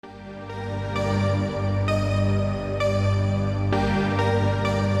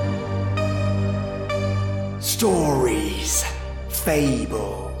Stories,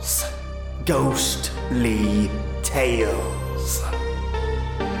 fables, ghostly tales.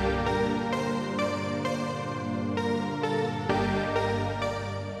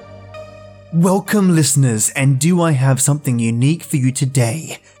 Welcome, listeners, and do I have something unique for you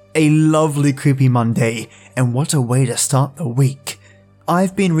today? A lovely creepy Monday, and what a way to start the week.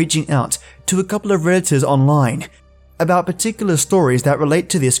 I've been reaching out to a couple of Redditors online about particular stories that relate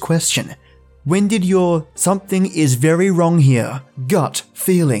to this question. When did your "something is very wrong here" gut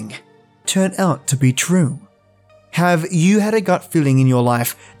feeling turn out to be true? Have you had a gut feeling in your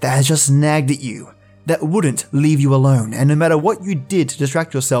life that has just nagged at you, that wouldn't leave you alone, and no matter what you did to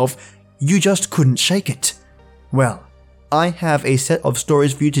distract yourself, you just couldn't shake it? Well, I have a set of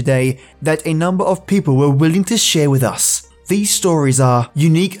stories for you today that a number of people were willing to share with us. These stories are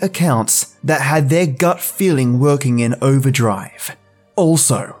unique accounts that had their gut feeling working in overdrive.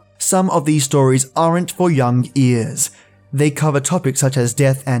 Also, some of these stories aren't for young ears. They cover topics such as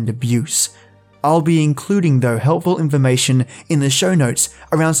death and abuse. I'll be including, though, helpful information in the show notes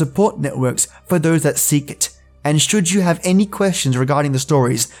around support networks for those that seek it. And should you have any questions regarding the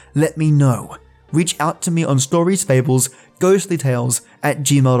stories, let me know. Reach out to me on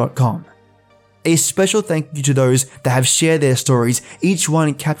storiesfablesghostlytales@gmail.com. A special thank you to those that have shared their stories. Each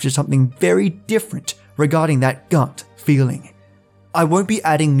one captures something very different regarding that gut feeling. I won't be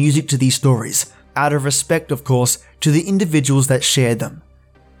adding music to these stories, out of respect, of course, to the individuals that shared them.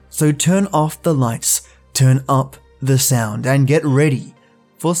 So turn off the lights, turn up the sound, and get ready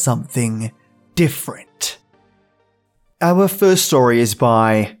for something different. Our first story is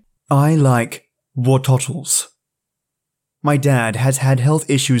by I Like Wartottles. My dad has had health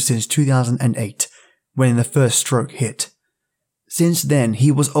issues since 2008, when the first stroke hit. Since then,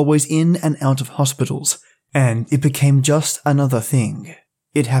 he was always in and out of hospitals, and it became just another thing.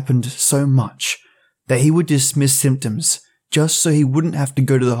 It happened so much that he would dismiss symptoms just so he wouldn't have to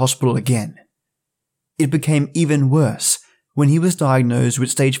go to the hospital again. It became even worse when he was diagnosed with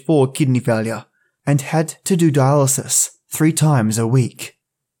stage 4 kidney failure and had to do dialysis 3 times a week.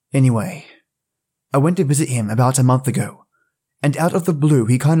 Anyway, I went to visit him about a month ago, and out of the blue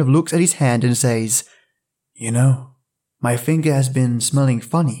he kind of looks at his hand and says, "You know, my finger has been smelling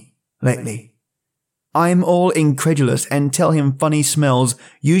funny lately." I'm all incredulous and tell him funny smells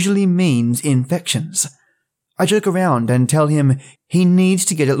usually means infections. I joke around and tell him he needs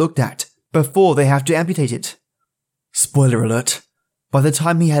to get it looked at before they have to amputate it. Spoiler alert, by the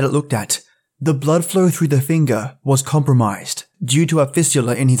time he had it looked at, the blood flow through the finger was compromised due to a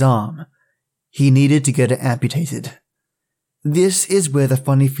fistula in his arm. He needed to get it amputated. This is where the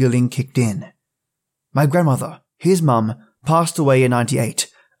funny feeling kicked in. My grandmother, his mum, passed away in '98.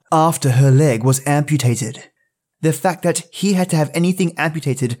 After her leg was amputated. The fact that he had to have anything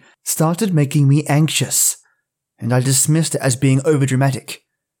amputated started making me anxious, and I dismissed it as being overdramatic.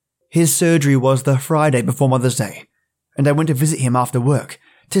 His surgery was the Friday before Mother's Day, and I went to visit him after work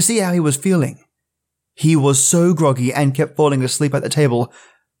to see how he was feeling. He was so groggy and kept falling asleep at the table,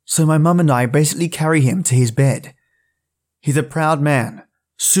 so my mum and I basically carry him to his bed. He's a proud man,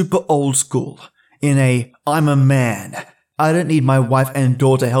 super old school, in a "I'm a man, I don't need my wife and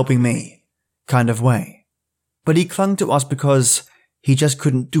daughter helping me" kind of way. But he clung to us because he just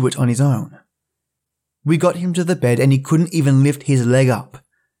couldn't do it on his own. We got him to the bed and he couldn't even lift his leg up.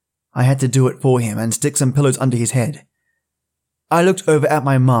 I had to do it for him and stick some pillows under his head. I looked over at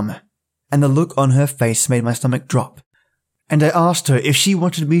my mum, and the look on her face made my stomach drop. And I asked her if she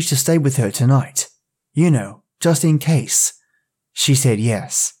wanted me to stay with her tonight. You know, just in case. She said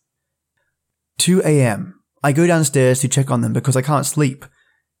yes. 2 a.m. I go downstairs to check on them because I can't sleep.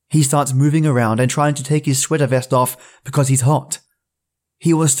 He starts moving around and trying to take his sweater vest off because he's hot.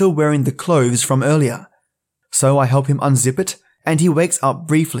 He was still wearing the clothes from earlier. So I help him unzip it, and he wakes up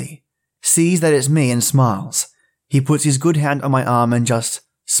briefly, sees that it's me and smiles. He puts his good hand on my arm and just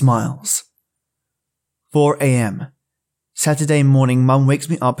smiles. 4 a.m. Saturday morning, Mum wakes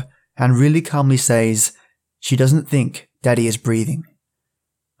me up and really calmly says she doesn't think Daddy is breathing.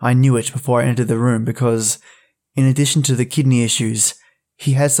 I knew it before I entered the room because, in addition to the kidney issues,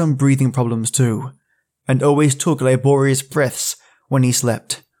 he had some breathing problems too, and always took laborious breaths when he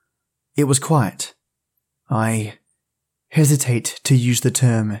slept. It was quiet. I hesitate to use the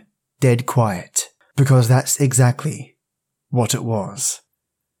term dead quiet, because that's exactly what it was.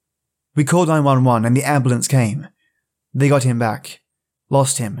 We called 911 and the ambulance came. They got him back,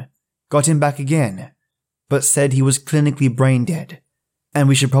 lost him, got him back again, but said he was clinically brain dead, and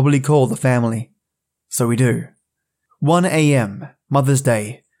we should probably call the family. So we do. 1 a.m., Mother's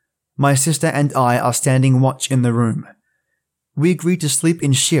Day. My sister and I are standing watch in the room. We agreed to sleep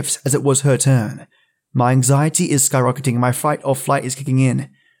in shifts as it was her turn, My anxiety is skyrocketing, my fight or flight is kicking in,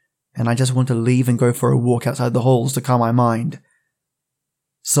 and I just want to leave and go for a walk outside the halls to calm my mind.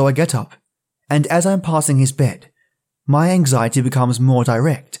 So I get up, and as I'm passing his bed, my anxiety becomes more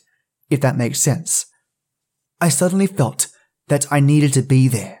direct, if that makes sense. I suddenly felt that I needed to be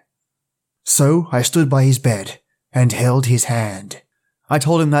there. So I stood by his bed and held his hand. I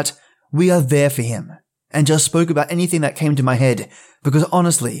told him that we are there for him, and just spoke about anything that came to my head, because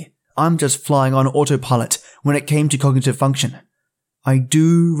honestly, I'm just flying on autopilot when it came to cognitive function. I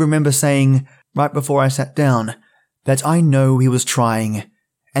do remember saying, right before I sat down, that I know he was trying,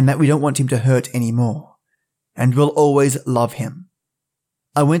 and that we don't want him to hurt anymore, and we'll always love him.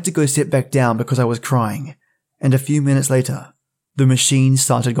 I went to go sit back down because I was crying, and a few minutes later, the machine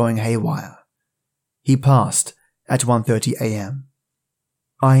started going haywire. He passed at 1:30 a.m.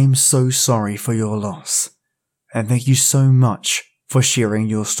 I am so sorry for your loss, and thank you so much for sharing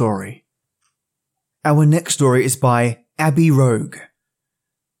your story. Our next story is by Abby Rogue.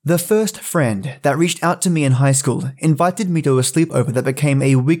 The first friend that reached out to me in high school invited me to a sleepover that became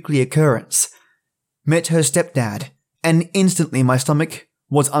a weekly occurrence. Met her stepdad, and instantly my stomach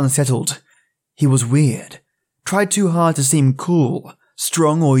was unsettled. He was weird, tried too hard to seem cool,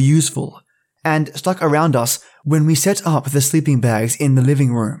 strong or useful, and stuck around us when we set up the sleeping bags in the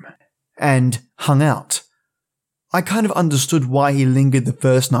living room, and hung out. I kind of understood why he lingered the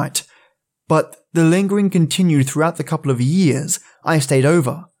first night, but the lingering continued throughout the couple of years I stayed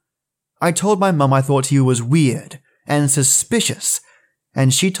over. I told my mum I thought he was weird and suspicious,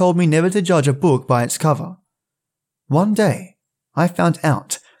 and she told me never to judge a book by its cover. One day, I found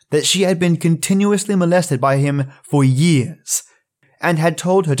out that she had been continuously molested by him for years, and had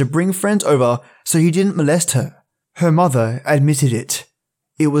told her to bring friends over so he didn't molest her. Her mother admitted it.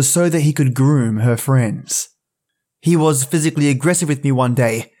 It was so that he could groom her friends. He was physically aggressive with me one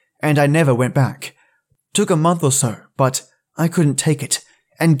day, and I never went back. Took a month or so, but I couldn't take it,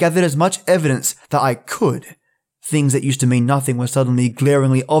 and gathered as much evidence that I could. Things that used to mean nothing were suddenly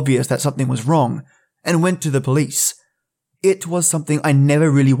glaringly obvious that something was wrong, and went to the police. It was something I never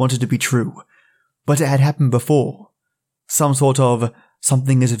really wanted to be true, but it had happened before. Some sort of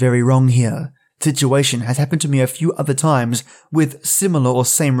something is very wrong here situation has happened to me a few other times with similar or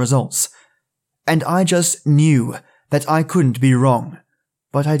same results, and I just knew that I couldn't be wrong,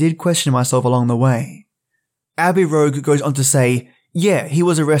 but I did question myself along the way. Abby Rogue goes on to say, yeah, he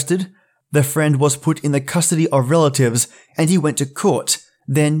was arrested, the friend was put in the custody of relatives, and he went to court,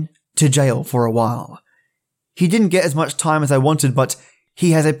 then to jail for a while. He didn't get as much time as I wanted, but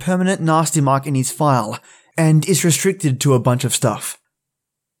he has a permanent nasty mark in his file, and is restricted to a bunch of stuff.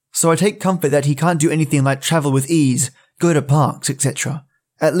 So I take comfort that he can't do anything like travel with ease, go to parks, etc.,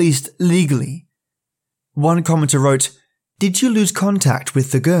 at least legally. One commenter wrote, "Did you lose contact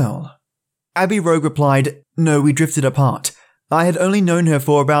with the girl?" Abby Rogue replied, "No, we drifted apart. I had only known her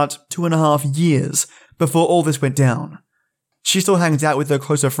for about 2.5 years before all this went down. She still hangs out with her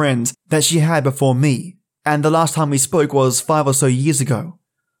closer friends that she had before me, and the last time we spoke was 5 or so years ago.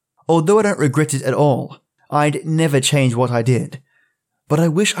 Although I don't regret it at all, I'd never change what I did. But I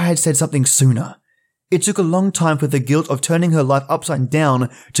wish I had said something sooner. It took a long time for the guilt of turning her life upside down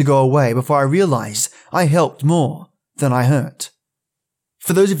to go away before I realized I helped more than I hurt."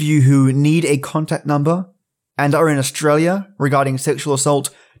 For those of you who need a contact number and are in Australia regarding sexual assault,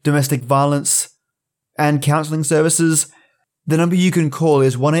 domestic violence, and counselling services, the number you can call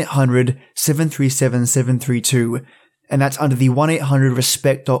is 1-800-737-732, and that's under the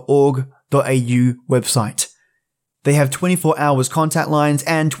 1-800-respect.org.au website. They have 24 hours contact lines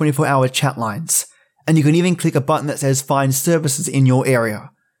and 24-hour chat lines, and you can even click a button that says find services in your area.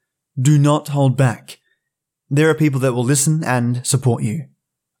 Do not hold back. There are people that will listen and support you.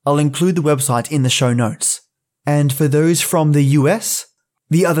 I'll include the website in the show notes. And for those from the US,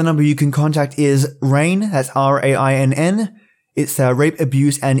 the other number you can contact is RAINN, that's RAINN. It's the Rape,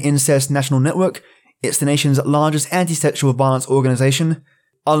 Abuse and Incest National Network. It's the nation's largest anti-sexual violence organization.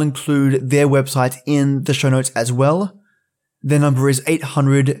 I'll include their website in the show notes as well. Their number is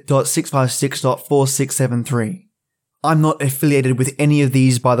 800.656.4673. I'm not affiliated with any of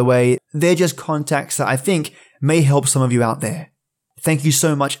these, by the way. They're just contacts that I think may help some of you out there. Thank you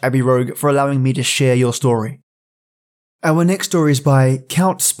so much, Abby Rogue, for allowing me to share your story. Our next story is by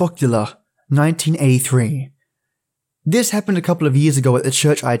Count Spocula, 1983. This happened a couple of years ago at the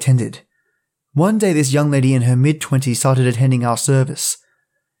church I attended. One day this young lady in her mid-20s started attending our service.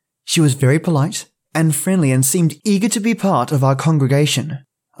 She was very polite and friendly and seemed eager to be part of our congregation.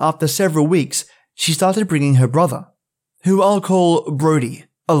 After several weeks, she started bringing her brother, who I'll call Brody,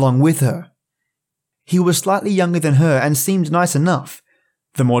 along with her. He was slightly younger than her and seemed nice enough.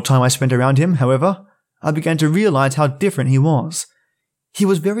 The more time I spent around him, however, I began to realize how different he was. He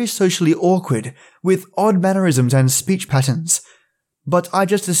was very socially awkward, with odd mannerisms and speech patterns. But I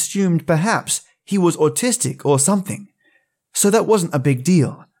just assumed perhaps he was autistic or something. So that wasn't a big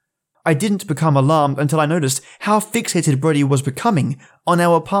deal. I didn't become alarmed until I noticed how fixated Brody was becoming on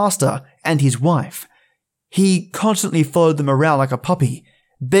our pastor and his wife. He constantly followed them around like a puppy,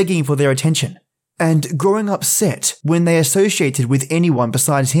 begging for their attention, and growing upset when they associated with anyone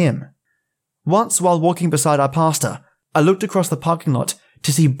besides him. Once while walking beside our pastor, I looked across the parking lot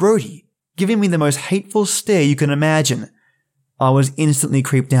to see Brody giving me the most hateful stare you can imagine. I was instantly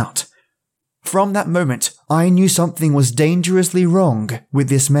creeped out. From that moment, I knew something was dangerously wrong with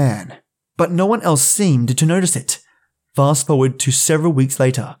this man, but no one else seemed to notice it. Fast forward to several weeks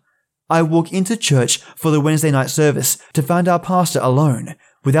later, I walk into church for the Wednesday night service to find our pastor alone,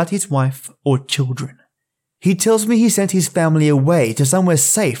 without his wife or children. He tells me he sent his family away to somewhere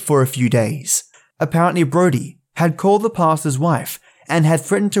safe for a few days. Apparently Brody had called the pastor's wife and had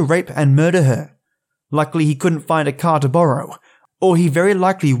threatened to rape and murder her. Luckily he couldn't find a car to borrow, or he very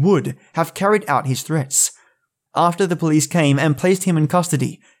likely would have carried out his threats. After the police came and placed him in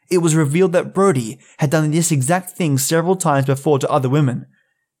custody, it was revealed that Brody had done this exact thing several times before to other women.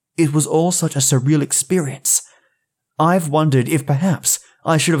 It was all such a surreal experience. I've wondered if perhaps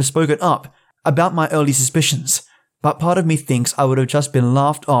I should have spoken up about my early suspicions, but part of me thinks I would have just been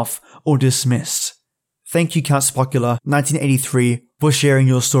laughed off or dismissed. Thank you, Count Spocular, 1983, for sharing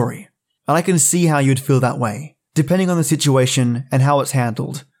your story. And I can see how you'd feel that way. Depending on the situation and how it's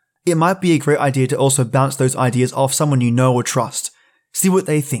handled, it might be a great idea to also bounce those ideas off someone you know or trust, see what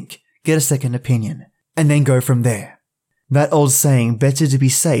they think, get a second opinion, and then go from there. That old saying, better to be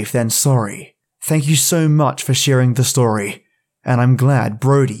safe than sorry. Thank you so much for sharing the story, and I'm glad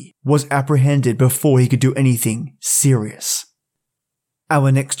Brody was apprehended before he could do anything serious.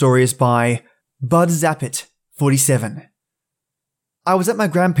 Our next story is by Bud Zappit, 47. I was at my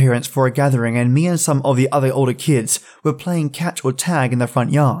grandparents' for a gathering and me and some of the other older kids were playing catch or tag in the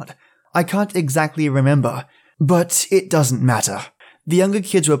front yard. I can't exactly remember, but it doesn't matter. The younger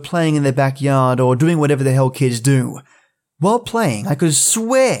kids were playing in their backyard or doing whatever the hell kids do. While playing, I could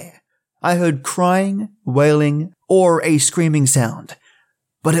swear I heard crying, wailing, or a screaming sound,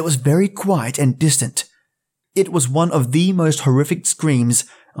 but it was very quiet and distant. It was one of the most horrific screams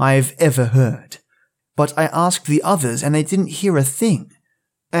I've ever heard. But I asked the others and they didn't hear a thing.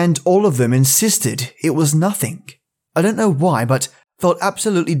 And all of them insisted it was nothing. I don't know why, but felt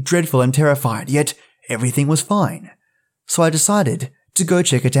absolutely dreadful and terrified, yet everything was fine. So I decided to go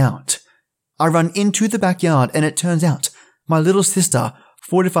check it out. I run into the backyard and it turns out my little sister,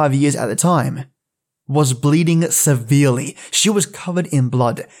 45 years at the time, was bleeding severely. She was covered in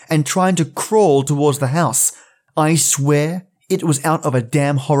blood and trying to crawl towards the house. I swear it was out of a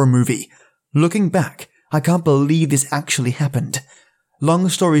damn horror movie. Looking back, I can't believe this actually happened. Long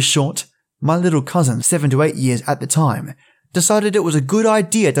story short, my little cousin, 7 to 8 years at the time, decided it was a good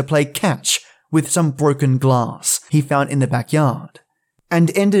idea to play catch with some broken glass he found in the backyard,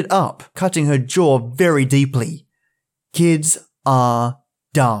 and ended up cutting her jaw very deeply. Kids are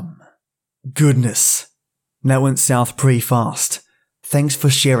dumb. Goodness. That went south pretty fast. Thanks for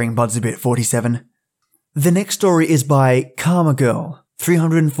sharing, Budsabit 47. The next story is by Karma Girl,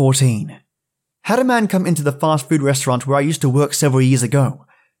 314. Had a man come into the fast food restaurant where I used to work several years ago.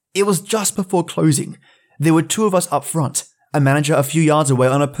 It was just before closing. There were 2 of us up front, a manager a few yards away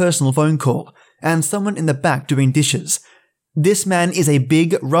on a personal phone call, and someone in the back doing dishes. This man is a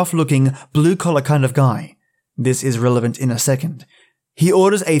big, rough-looking, blue-collar kind of guy. This is relevant in a second. He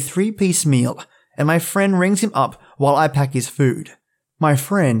orders a 3-piece meal, and my friend rings him up while I pack his food. My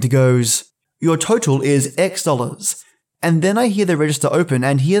friend goes, "Your total is X dollars." And then I hear the register open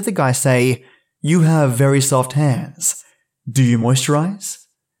and hear the guy say, "You have very soft hands. Do you moisturize?"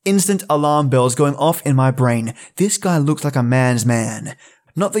 Instant alarm bells going off in my brain. This guy looks like a man's man.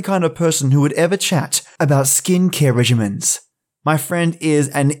 Not the kind of person who would ever chat about skincare regimens. My friend is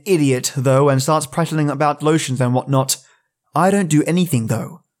an idiot, though, and starts prattling about lotions and whatnot. I don't do anything,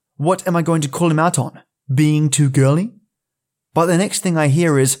 though. What am I going to call him out on? Being too girly? But the next thing I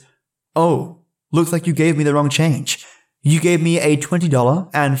hear is, "Oh, looks like you gave me the wrong change. You gave me a $20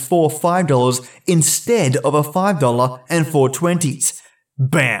 and 4 $5 instead of a $5 and 4 20s.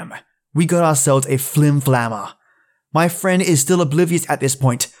 Bam! We got ourselves a flim-flammer. My friend is still oblivious at this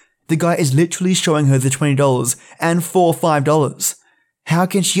point. The guy is literally showing her the $20 and 4 $5. How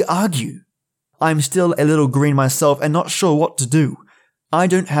can she argue? I'm still a little green myself and not sure what to do. I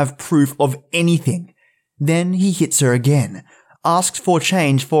don't have proof of anything. Then he hits her again, asks for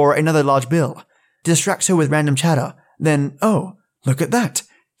change for another large bill, distracts her with random chatter. Then, oh, look at that.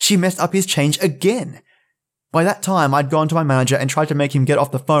 She messed up his change again. By that time, I'd gone to my manager and tried to make him get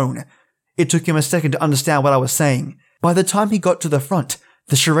off the phone. It took him a second to understand what I was saying. By the time he got to the front,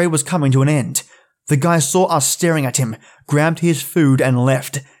 the charade was coming to an end. The guy saw us staring at him, grabbed his food and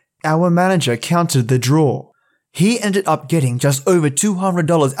left. Our manager counted the draw. He ended up getting just over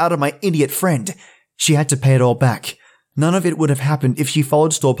 $200 out of my idiot friend. She had to pay it all back. None of it would have happened if she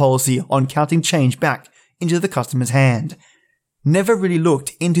followed store policy on counting change back into the customer's hand. Never really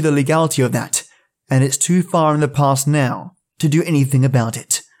looked into the legality of that, and it's too far in the past now to do anything about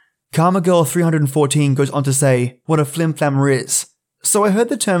it. Karma Girl 314 goes on to say what a flim-flammer is. So I heard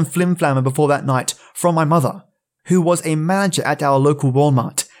the term flim-flammer before that night from my mother, who was a manager at our local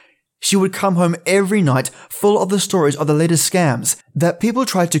Walmart. She would come home every night full of the stories of the latest scams that people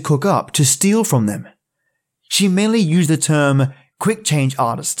tried to cook up to steal from them. She mainly used the term quick change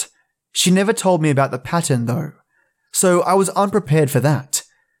artist. She never told me about the pattern though, so I was unprepared for that.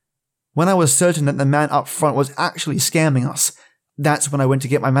 When I was certain that the man up front was actually scamming us, that's when I went to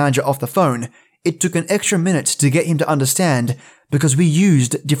get my manager off the phone. It took an extra minute to get him to understand because we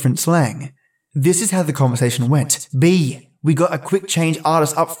used different slang. This is how the conversation went. B, we got a quick change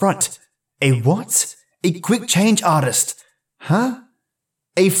artist up front. A what? A quick change artist. Huh?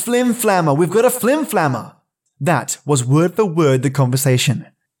 A flim-flammer. We've got a flim-flammer. That was word for word the conversation.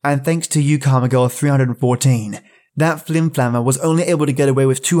 And thanks to you, Karma Girl 314, that flim-flammer was only able to get away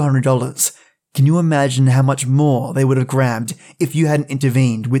with $200. Can you imagine how much more they would have grabbed if you hadn't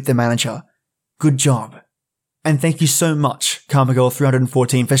intervened with the manager? Good job. And thank you so much, Karma Girl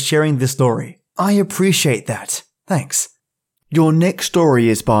 314, for sharing this story. I appreciate that. Thanks. Your next story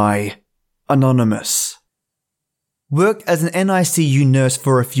is by Anonymous. Worked as an NICU nurse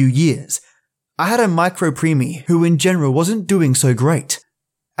for a few years. I had a micro-preemie who in general wasn't doing so great.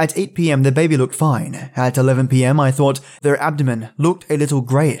 At 8 p.m. the baby looked fine. At 11 p.m. I thought their abdomen looked a little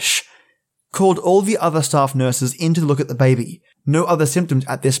greyish. Called all the other staff nurses in to look at the baby. No other symptoms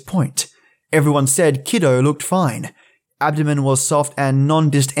at this point. Everyone said kiddo looked fine. Abdomen was soft and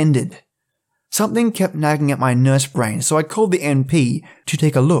non-distended. Something kept nagging at my nurse brain, so I called the NP to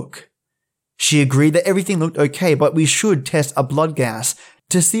take a look. She agreed that everything looked okay, but we should test a blood gas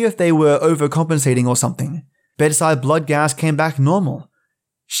to see if they were overcompensating or something. Bedside blood gas came back normal.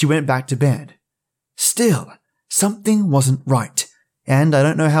 She went back to bed. Still, something wasn't right, and I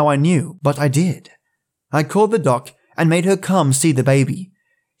don't know how I knew, but I did. I called the doc and made her come see the baby.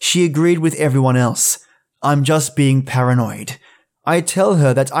 She agreed with everyone else. I'm just being paranoid. I tell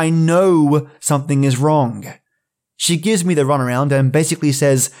her that I know something is wrong. She gives me the runaround and basically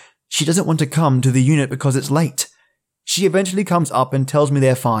says she doesn't want to come to the unit because it's late. She eventually comes up and tells me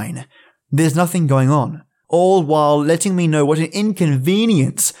they're fine. There's nothing going on, all while letting me know what an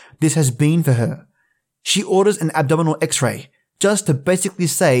inconvenience this has been for her. She orders an abdominal x-ray, just to basically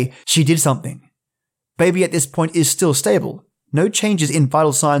say she did something. Baby at this point is still stable, no changes in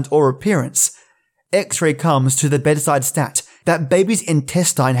vital signs or appearance. X-ray comes to the bedside stat that baby's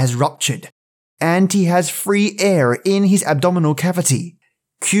intestine has ruptured, and he has free air in his abdominal cavity.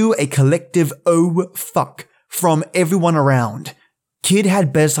 Cue a collective oh fuck from everyone around. Kid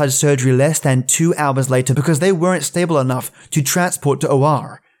had bedside surgery less than 2 hours later because they weren't stable enough to transport to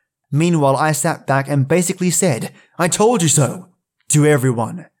OR. Meanwhile, I sat back and basically said, I told you so, to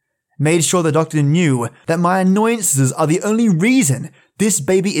everyone. Made sure the doctor knew that my annoyances are the only reason this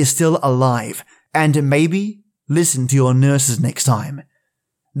baby is still alive, and maybe listen to your nurses next time.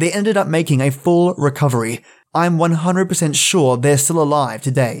 They ended up making a full recovery. I'm 100% sure they're still alive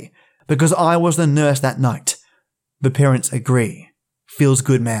today, because I was the nurse that night. The parents agree. Feels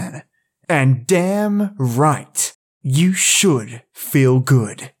good, man. And damn right, you should feel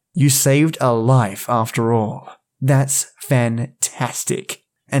good. You saved a life after all. That's fantastic.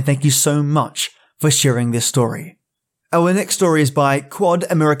 And thank you so much for sharing this story. Our next story is by Quad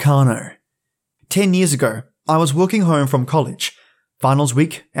Americano. 10 years ago, I was walking home from college. Finals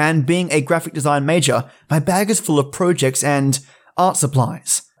week, and being a graphic design major, my bag is full of projects and art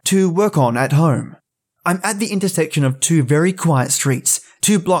supplies to work on at home. I'm at the intersection of 2 very quiet streets,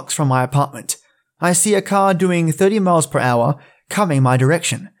 2 blocks from my apartment. I see a car doing 30 miles per hour coming my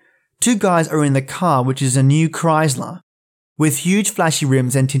direction. 2 guys are in the car, which is a new Chrysler, with huge flashy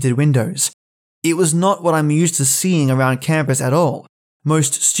rims and tinted windows. It was not what I'm used to seeing around campus at all.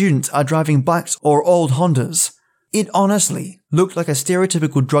 Most students are driving bikes or old Hondas. It honestly looked like a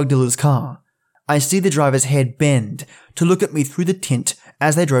stereotypical drug dealer's car. I see the driver's head bend to look at me through the tint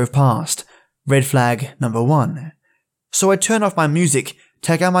as they drove past. Red flag number 1. So I turn off my music,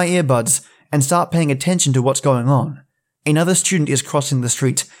 take out my earbuds, and start paying attention to what's going on. Another student is crossing the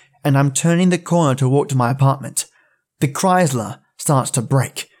street, and I'm turning the corner to walk to my apartment. The Chrysler starts to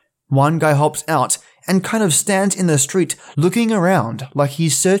brake. One guy hops out and kind of stands in the street looking around like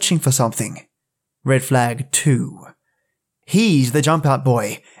he's searching for something. Red flag 2. He's the jump out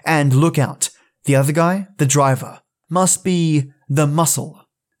boy, and look out. The other guy, the driver, must be the muscle.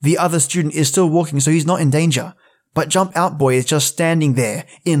 The other student is still walking, so he's not in danger, but jump out boy is just standing there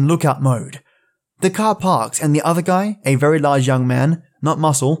in lookout mode. The car parks and the other guy, a very large young man, not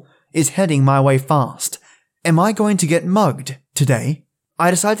muscle, is heading my way fast. Am I going to get mugged today? I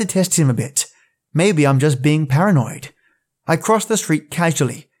decide to test him a bit. Maybe I'm just being paranoid. I cross the street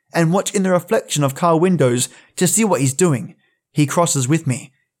casually and watch in the reflection of car windows to see what he's doing. He crosses with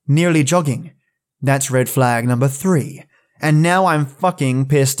me, nearly jogging. That's red flag number 3. And now I'm fucking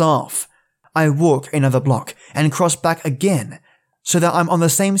pissed off. I walk another block and cross back again so that I'm on the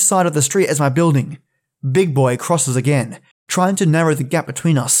same side of the street as my building. Big boy crosses again, trying to narrow the gap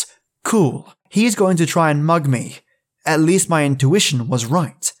between us. Cool. He's going to try and mug me. At least my intuition was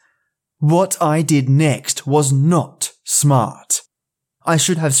right. What I did next was not smart. I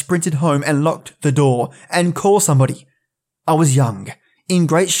should have sprinted home and locked the door and called somebody. I was young, in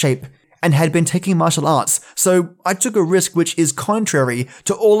great shape, and had been taking martial arts, so I took a risk which is contrary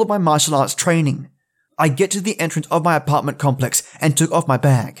to all of my martial arts training. I get to the entrance of my apartment complex and took off my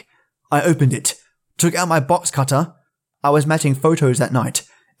bag. I opened it, took out my box cutter. I was matching photos that night,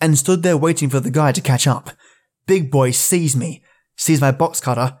 and stood there waiting for the guy to catch up. Big boy sees me, sees my box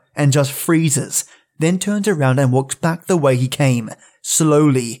cutter, and just freezes, then turns around and walks back the way he came,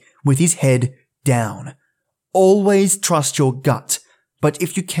 slowly, with his head down. Always trust your gut, but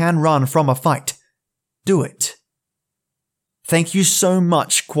if you can run from a fight, do it. Thank you so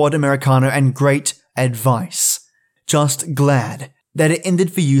much, Quad Americano, and great advice. Just glad that it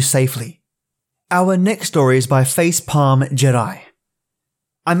ended for you safely. Our next story is by Facepalm Jedi.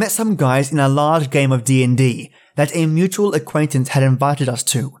 I met some guys in a large game of D&D that a mutual acquaintance had invited us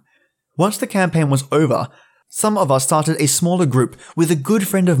to. Once the campaign was over, some of us started a smaller group with a good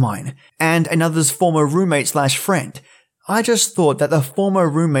friend of mine and another's former roommate/friend. I just thought that the former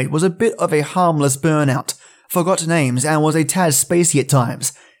roommate was a bit of a harmless burnout, forgot names and was a tad spacey at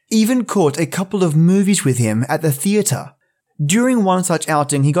times. Even caught a couple of movies with him at the theatre. During one such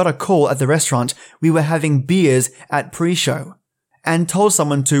outing, he got a call at the restaurant we were having beers at pre-show, and told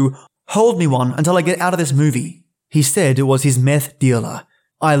someone to hold me one until I get out of this movie. He said it was his meth dealer.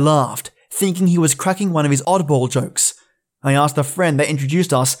 I laughed, thinking he was cracking one of his oddball jokes. I asked a friend that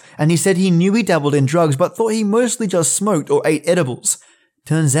introduced us, and he said he knew he dabbled in drugs but thought he mostly just smoked or ate edibles.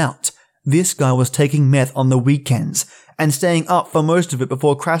 Turns out, this guy was taking meth on the weekends and staying up for most of it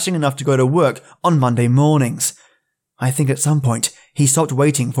before crashing enough to go to work on Monday mornings. I think at some point he stopped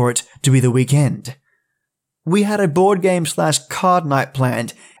waiting for it to be the weekend. We had a board game/card night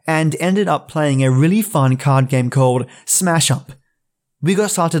planned and ended up playing a really fun card game called Smash Up. We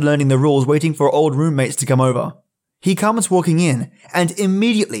got started learning the rules waiting for old roommates to come over. He comes walking in and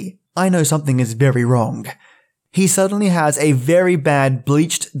immediately I know something is very wrong. He suddenly has a very bad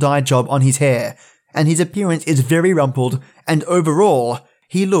bleached dye job on his hair and his appearance is very rumpled and overall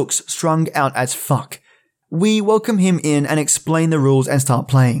he looks strung out as fuck. We welcome him in and explain the rules and start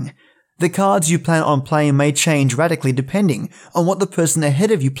playing. The cards you plan on playing may change radically depending on what the person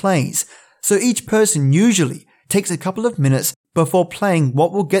ahead of you plays, so each person usually takes a couple of minutes before playing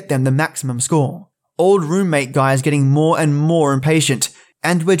what will get them the maximum score. Old roommate guy is getting more and more impatient,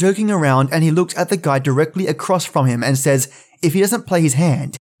 and we're joking around and he looks at the guy directly across from him and says if he doesn't play his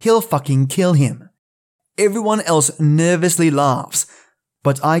hand, he'll fucking kill him. Everyone else nervously laughs,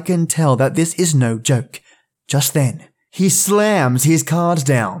 but I can tell that this is no joke. Just then, he slams his cards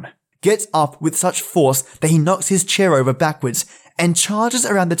down, gets up with such force that he knocks his chair over backwards, and charges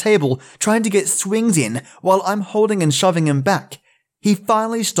around the table trying to get swings in while I'm holding and shoving him back. He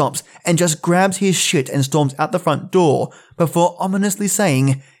finally stops and just grabs his shit and storms out the front door before ominously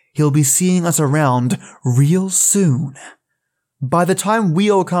saying he'll be seeing us around real soon. By the time we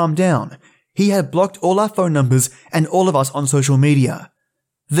all calmed down, he had blocked all our phone numbers and all of us on social media.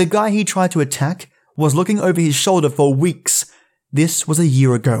 The guy he tried to attack was looking over his shoulder for weeks. This was a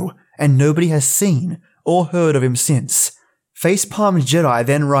year ago, and nobody has seen or heard of him since. Facepalm Jedi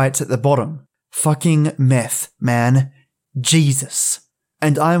then writes at the bottom, fucking meth, man. Jesus.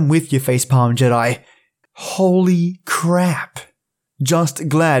 And I'm with you, Facepalm Jedi. Holy crap. Just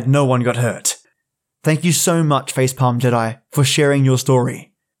glad no one got hurt. Thank you so much, Facepalm Jedi, for sharing your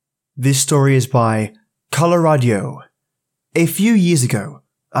story. This story is by Colorado. A few years ago,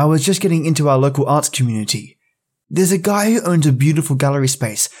 I was just getting into our local arts community. There's a guy who owns a beautiful gallery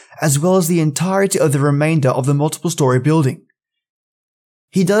space, as well as the entirety of the remainder of the multiple-story building.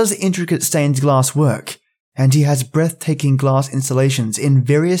 He does intricate stained glass work, and he has breathtaking glass installations in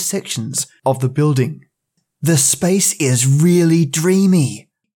various sections of the building. The space is really dreamy.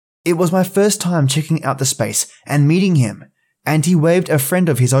 It was my first time checking out the space and meeting him, and he waved a friend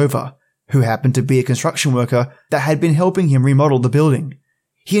of his over, who happened to be a construction worker that had been helping him remodel the building.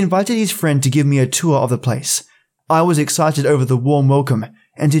 He invited his friend to give me a tour of the place. I was excited over the warm welcome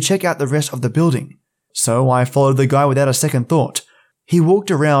and to check out the rest of the building, so I followed the guy without a second thought. He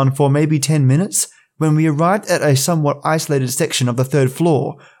walked around for maybe 10 minutes when we arrived at a somewhat isolated section of the 3rd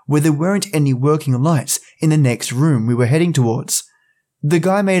floor where there weren't any working lights in the next room we were heading towards. The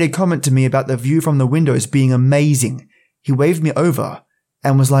guy made a comment to me about the view from the windows being amazing. He waved me over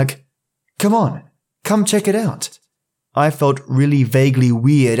and was like, "Come on, come check it out." I felt really vaguely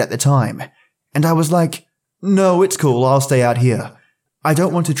weird at the time, and I was like, "No, it's cool, I'll stay out here. I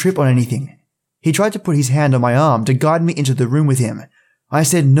don't want to trip on anything." He tried to put his hand on my arm to guide me into the room with him. I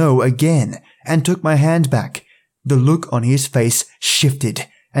said no again and took my hand back. The look on his face shifted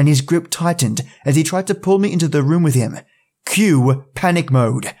and his grip tightened as he tried to pull me into the room with him. Cue panic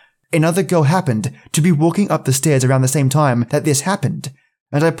mode. Another girl happened to be walking up the stairs around the same time that this happened,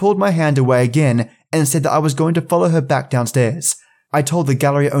 and I pulled my hand away again and said that I was going to follow her back downstairs. I told the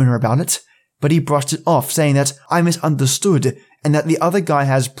gallery owner about it, but he brushed it off, saying that I misunderstood and that the other guy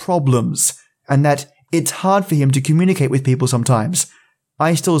has problems and that it's hard for him to communicate with people sometimes.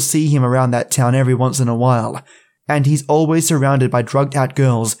 I still see him around that town every once in a while, and he's always surrounded by drugged out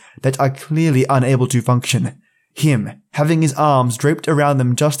girls that are clearly unable to function. Him having his arms draped around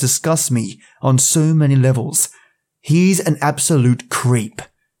them just disgusts me on so many levels. He's an absolute creep.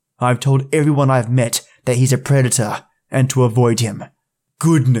 I've told everyone I've met that he's a predator and to avoid him.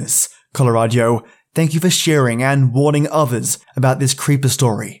 Goodness, Colorado, thank you for sharing and warning others about this creeper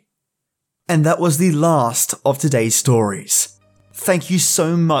story. And that was the last of today's stories. Thank you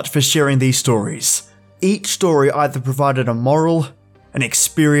so much for sharing these stories. Each story either provided a moral, an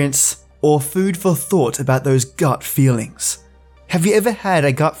experience, or food for thought about those gut feelings. Have you ever had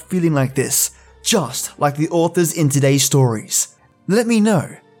a gut feeling like this, just like the authors in today's stories? Let me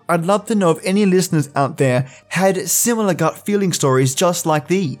know. I'd love to know if any listeners out there had similar gut feeling stories just like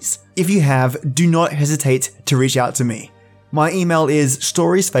these. If you have, do not hesitate to reach out to me. My email is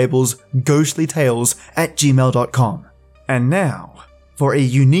storiesfablesghostlytales@gmail.com. And now, for a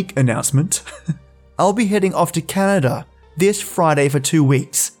unique announcement, I'll be heading off to Canada this Friday for 2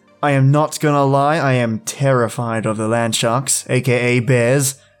 weeks. I am not gonna lie, I am terrified of the land sharks, aka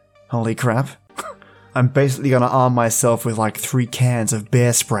bears. Holy crap. I'm basically gonna arm myself with like 3 cans of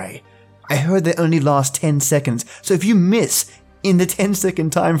bear spray. I heard they only last 10 seconds, so if you miss in the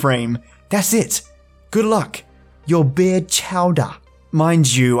 10-second time frame, that's it. Good luck. Your bear chowder.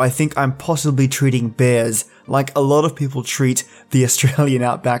 Mind you, I think I'm possibly treating bears like a lot of people treat the Australian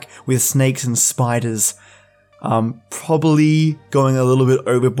outback with snakes and spiders. Probably going a little bit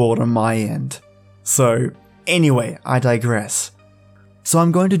overboard on my end. So anyway, I digress. So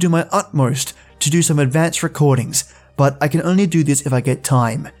I'm going to do my utmost to do some advanced recordings, but I can only do this if I get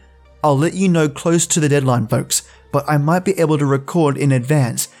time. I'll let you know close to the deadline, folks, but I might be able to record in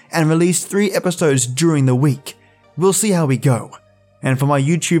advance and release 3 episodes during the week. We'll see how we go. And for my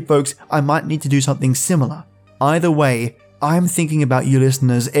YouTube folks, I might need to do something similar. Either way, I'm thinking about you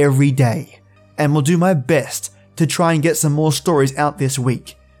listeners every day, and will do my best to try and get some more stories out this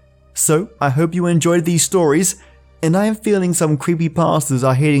week. So, I hope you enjoyed these stories, and I am feeling some creepypastas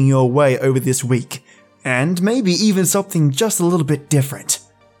are heading your way over this week, and maybe even something just a little bit different.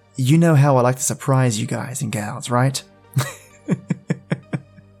 You know how I like to surprise you guys and gals, right?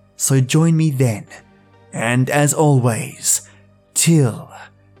 So join me then, and as always, till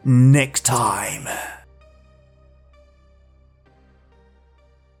next time.